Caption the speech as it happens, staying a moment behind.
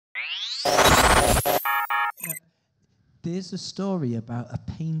there's a story about a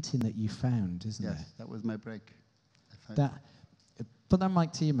painting that you found, isn't there? Yes, that was my break. Put that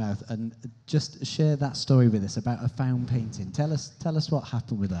mic to your mouth and just share that story with us about a found painting. Tell us what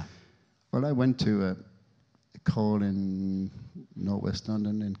happened with that. Well, I went to a call in northwest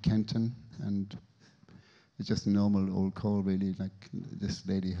London in Kenton, and it's just a normal old call, really. Like, this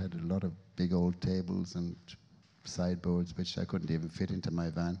lady had a lot of big old tables and sideboards, which I couldn't even fit into my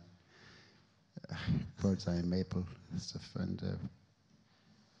van. Bird's eye maple stuff, and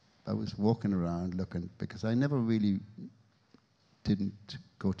I was walking around looking, because I never really didn't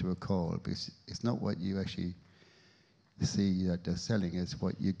go to a call, because it's not what you actually see that they're selling, it's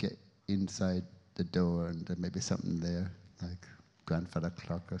what you get inside the door, and there may be something there, like grandfather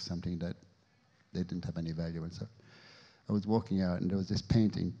clock or something that they didn't have any value in. So I was walking out, and there was this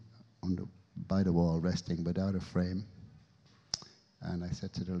painting by the wall, resting without a frame. And I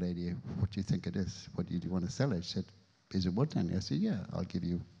said to the lady, "What do you think it is? What do you want to sell it?" She said, "Is it wood then?" I said, "Yeah, I'll give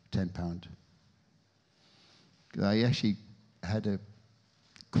you £10. I actually had a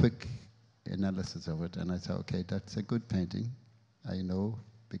quick analysis of it, and I thought, okay, that's a good painting. I know,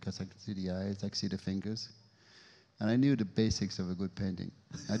 because I can see the eyes, I can see the fingers. And I knew the basics of a good painting.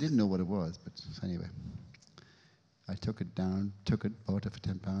 I didn't know what it was, but anyway. I took it down, bought it for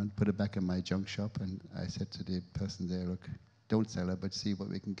 £10, put it back in my junk shop, and I said to the person there, "Look, don't sell it, but see what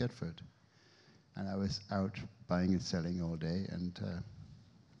we can get for it." And I was out buying and selling all day, and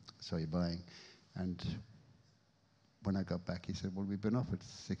buying. And when I got back, he said, "Well, we've been offered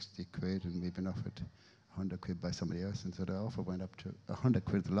 60 quid, and we've been offered 100 quid by somebody else." And so the offer went up to 100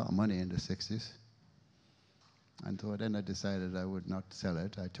 quid, a lot of money in the 60s. And so then I decided I would not sell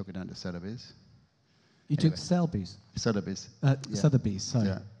it. I took it down to Sotheby's. You took Selby's? Sotheby's. Yeah. Sotheby's, sorry.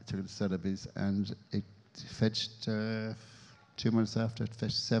 Yeah, I took it to Sotheby's, and it fetched, 2 months after, it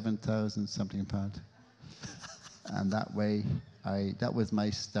fetched 7,000 something pound. And that way, that was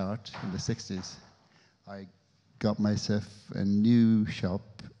my start in the 60s. I got myself a new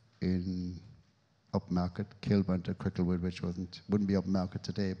shop in upmarket, Kilburn, Cricklewood, which wouldn't be upmarket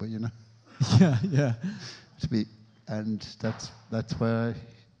today, but you know. Yeah. And that's where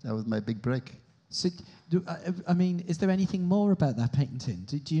that was my big break. So, I mean, is there anything more about that painting?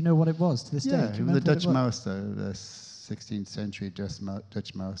 Do you know what it was to this day? Yeah, it was a Dutch master, a 16th century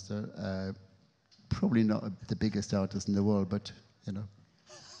Dutch master. Probably not the biggest artist in the world, but you know.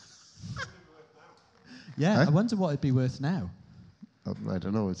 Yeah, huh? I wonder what it'd be worth now. I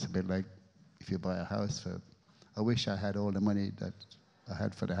don't know. It's a bit like if you buy a house for. I wish I had all the money that I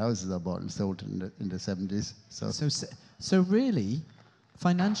had for the houses I bought and sold in the 70s. So really,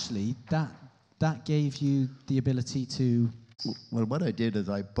 financially, that gave you the ability to. Well, what I did is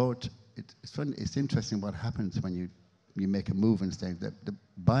I bought. It's funny. It's interesting what happens when you make a move and things.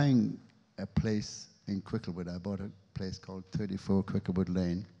 Buying a place in Cricklewood, I bought a place called 34 Cricklewood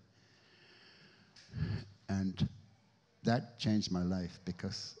Lane, and that changed my life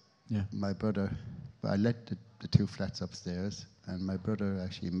because my brother. I let the 2 flats upstairs, and my brother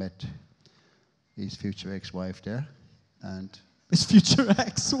actually met his future ex-wife there, and his future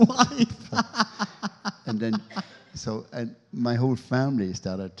ex-wife. And then, and my whole family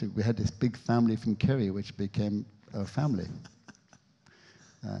started to. We had this big family from Kerry, which became our family.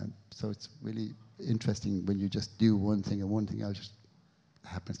 So it's really interesting when you just do one thing and one thing else just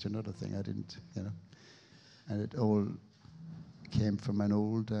happens to another thing. I didn't, you know. And it all came from an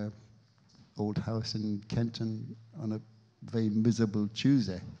old house in Kenton on a very miserable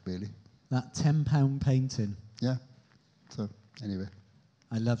Tuesday, really. That £10 painting. Yeah. So anyway.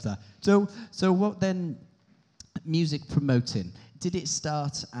 I love that. So what then, music promoting, did it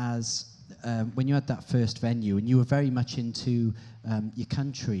start as, when you had that first venue and you were very much into your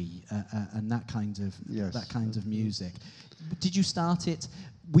country and that kind of music, did you start it,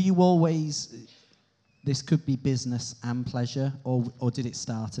 were you always, this could be business and pleasure, or did it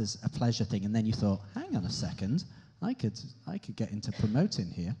start as a pleasure thing and then you thought, hang on a second, I could get into promoting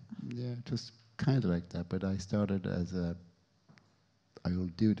here? Yeah, it was kind of like that, but I started as I will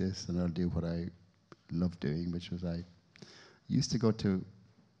do this and I'll do what I love doing, which was I used to go to,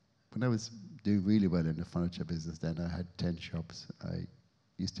 when I was doing really well in the furniture business then, I had 10 shops. I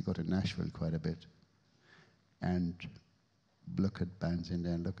used to go to Nashville quite a bit and look at bands in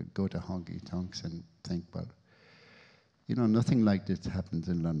there and go to honky tonks and think, well, you know, nothing like this happens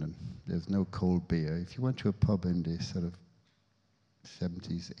in London. There's no cold beer. If you went to a pub in the sort of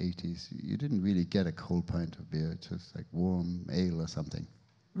 70s, 80s, you didn't really get a cold pint of beer. It was like warm ale or something.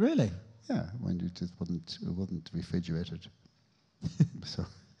 Really? Yeah, when it wasn't refrigerated. So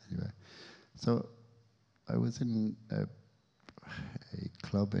anyway, so I was in a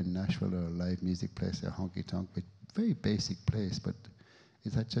club in Nashville, or a live music place, a honky tonk with very basic place, but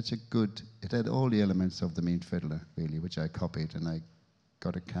it had such a good, it had all the elements of the Mean Fiddler, really, which I copied, and I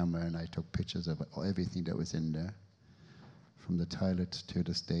got a camera and I took pictures of everything that was in there, from the toilet to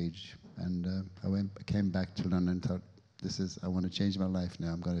the stage. And I came back to London and thought, I want to change my life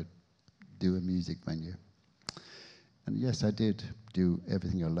now. I'm going to do a music venue. And yes, I did do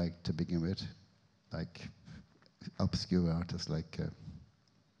everything I liked to begin with, like obscure artists like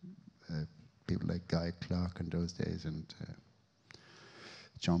people like Guy Clark in those days, and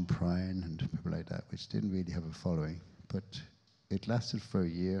John Prine and people like that, which didn't really have a following. But it lasted for a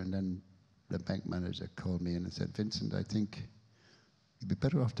year, and then the bank manager called me in and said, Vincent, I think you'd be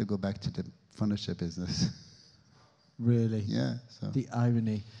better off to go back to the furniture business. Really? Yeah. So the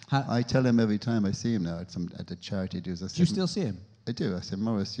irony. I tell him every time I see him now at the charity dues. Do you still see him? I do. I said,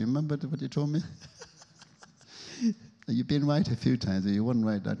 Morris, you remember what you told me? You've been right a few times, but you weren't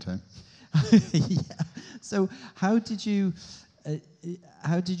right that time. Yeah. So how did you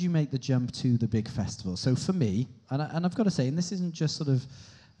make the jump to the big festival? So for me, and I've got to say, and this isn't just sort of,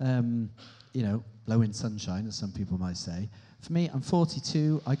 blowing sunshine, as some people might say. For me, I'm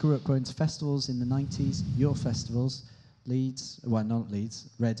 42. I grew up going to festivals in the 90s, your festivals,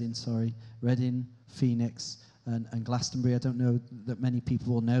 Reading, Phoenix, and Glastonbury. I don't know that many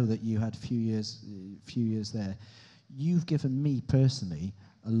people will know that you had a few years there. You've given me personally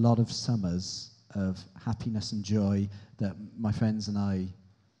a lot of summers of happiness and joy that my friends and I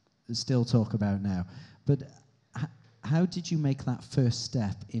still talk about now. But how did you make that first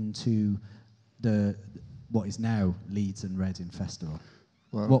step into what is now Leeds and Reading Festival?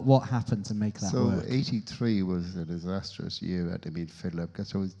 Well, what happened to make that work? So 83 was a disastrous year at the Mean Fiddler,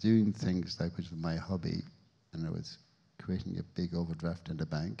 because I was doing things like, which was my hobby, and I was creating a big overdraft in the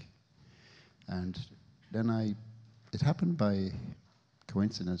bank. And then it happened by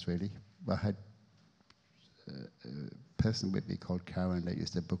coincidence, really. I had a person with me called Karen that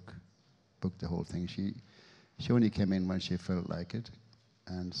used to book the whole thing. She only came in when she felt like it.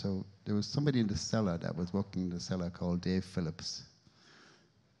 And so there was somebody in the cellar that was working in the cellar called Dave Phillips.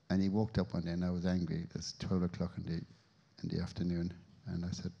 And he walked up one day, and I was angry. It was 12 o'clock in the afternoon. And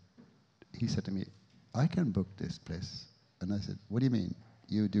he said to me, I can book this place. And I said, what do you mean?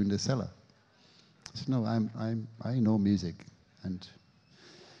 You're doing the cellar? I said, no, I know music. And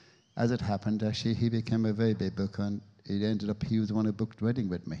as it happened, actually, he became a very big booker, and it ended up he was the one who booked Reading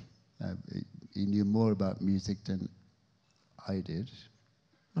with me. He knew more about music than I did.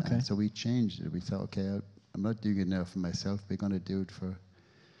 Okay. And so we changed it. We thought, okay, I'm not doing it now for myself. We're going to do it for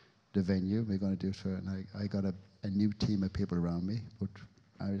the venue. We're going to do it for, and I got a new team of people around me. But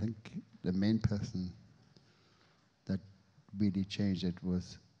I think the main person that really changed it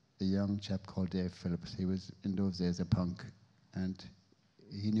was a young chap called Dave Phillips. He was, in those days, a punk, and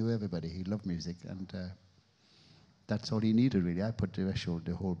he knew everybody. He loved music, and that's all he needed, really. I put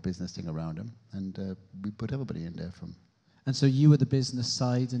the whole business thing around him, and we put everybody in there from. And so you were the business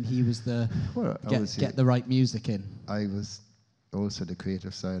side, and he was the get the right music in. I was also the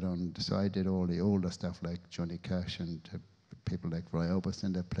creative side so I did all the older stuff like Johnny Cash and people like Roy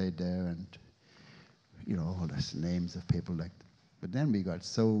Orbison that played there, and all those names of people like. But then we got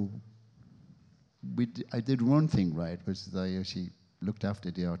I did one thing right, which is I actually looked after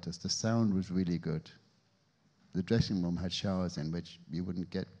the artist. The sound was really good. The dressing room had showers in, which you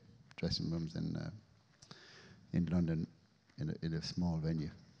wouldn't get dressing rooms in London in a small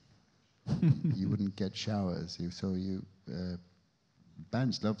venue. You wouldn't get showers.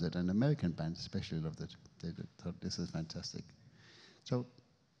 Bands loved it, and American bands especially loved it. They thought this is fantastic. So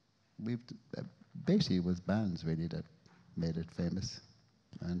basically it was bands really that made it famous.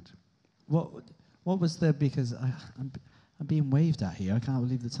 And what was there? Because I'm being waved at here. I can't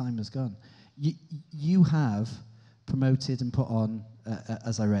believe the time has gone. You have promoted and put on,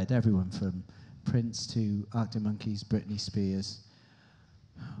 as I read, everyone from Prince to Arctic Monkeys, Britney Spears.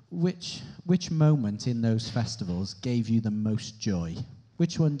 Which moment in those festivals gave you the most joy?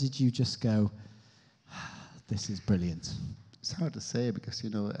 Which one did you just go, this is brilliant? It's hard to say because,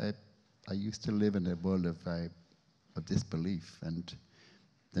 I used to live in a world of disbelief, and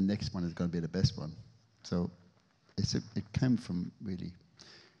the next one is going to be the best one. So it came from really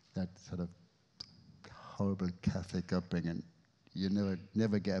that sort of horrible Catholic upbringing. You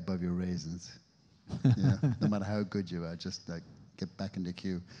never get above your raisins. No matter how good you are, just like get back in the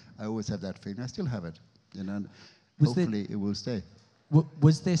queue. I always have that feeling. I still have it, and hopefully it will stay.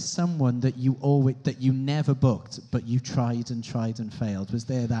 Was there someone that you never booked, but you tried and failed? Was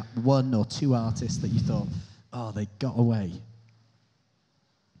there that one or two artists that you thought, oh, they got away?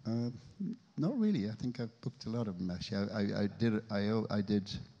 Not really. I think I've booked a lot of them actually. I did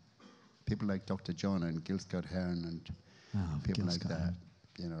people like Dr. John and Gil Scott Heron and people like that.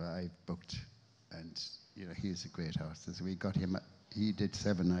 You know, I booked, and you know, he's a great artist. So we got him. He did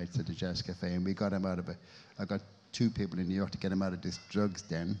 7 nights at the Jazz Cafe, and we got him out of I got 2 people in New York to get him out of this drugs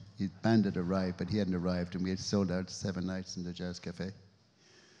den. His band had arrived, but he hadn't arrived, and we had sold out 7 nights in the Jazz Cafe.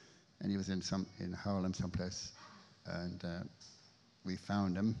 And he was in Harlem someplace, and we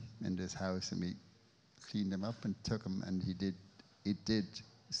found him in this house, and we cleaned him up and took him, and he did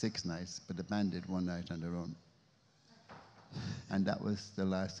 6 nights, but the band did 1 night on their own. And that was the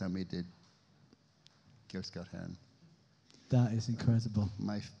last time we did Gil Scott Heron. That is incredible.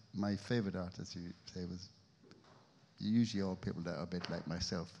 My favorite artist, you say, was usually all people that are a bit like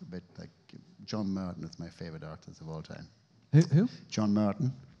myself, a bit like John Martin is my favorite artist of all time. Who? John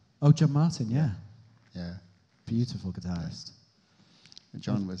Martin. Oh, John Martin, yeah. Yeah. Beautiful guitarist. Yeah.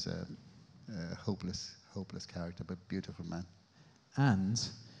 John was a hopeless character, but beautiful man. And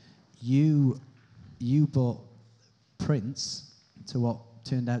you brought Prince to what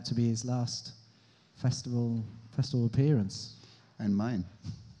turned out to be his last festival appearance. And mine.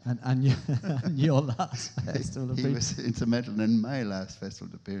 And your last festival appearance. He was instrumental in my last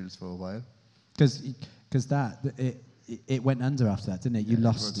festival appearance for a while. Because it went under after that, didn't it? You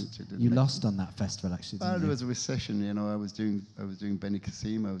lost on that festival, actually. Well, there was a recession. You know, I was doing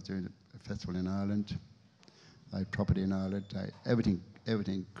Benicassim. I was doing a festival in Ireland. I had property in Ireland.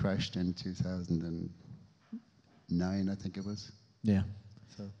 Everything crashed in 2009, I think it was. Yeah.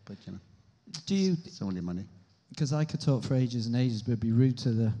 So, but you know, it's only money. Because I could talk for ages and ages, but it'd be rude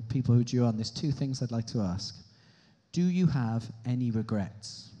to the people who drew on. There's 2 things I'd like to ask. Do you have any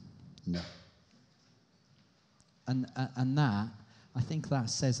regrets? No. And that, I think that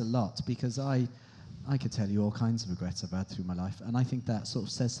says a lot, because I could tell you all kinds of regrets I've had through my life, and I think that sort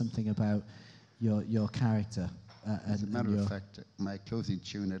of says something about your character. As a matter of fact, my closing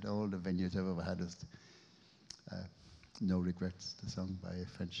tune at all the venues I've ever had is No Regrets, the song by a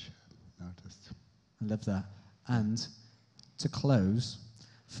French artist. I love that. And to close,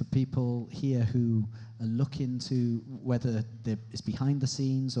 for people here who are looking to whether it's behind the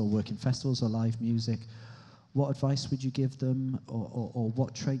scenes or working festivals or live music, what advice would you give them, or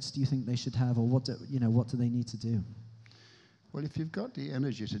what traits do you think they should have, or what do they need to do? Well, if you've got the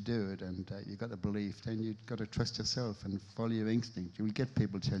energy to do it and you've got the belief, then you've got to trust yourself and follow your instinct. You'll get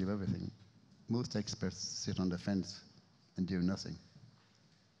people to tell you everything. Most experts sit on the fence and do nothing.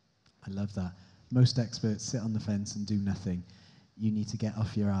 I love that. Most experts sit on the fence and do nothing. You need to get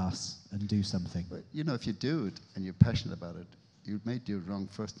off your ass and do something. But, you know, if you do it and you're passionate about it, you may do it wrong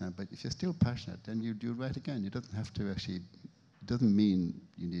first time, but if you're still passionate, then you do it right again. You doesn't have to actually, it doesn't mean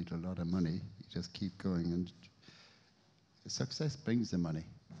you need a lot of money. You just keep going, and success brings the money.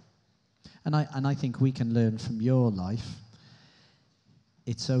 And I think we can learn from your life.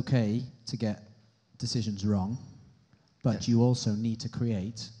 It's okay to get decisions wrong, but yes. You also need to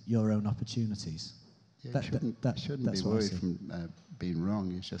create your own opportunities. Yeah, you shouldn't be worried from being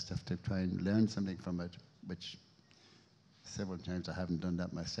wrong. You just have to try and learn something from it, which several times I haven't done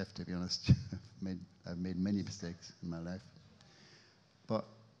that myself, to be honest. I've made many mistakes in my life. But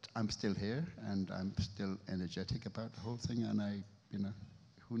I'm still here, and I'm still energetic about the whole thing, and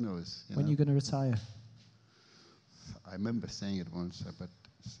who knows? When are you going to retire? I remember saying it once, but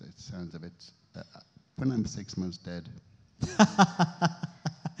it sounds a bit... when I'm 6 months dead.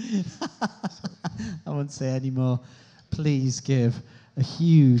 I won't say any more. Please give a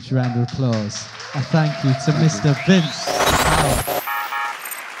huge round of applause. A thank you to Mr. Vince Powell.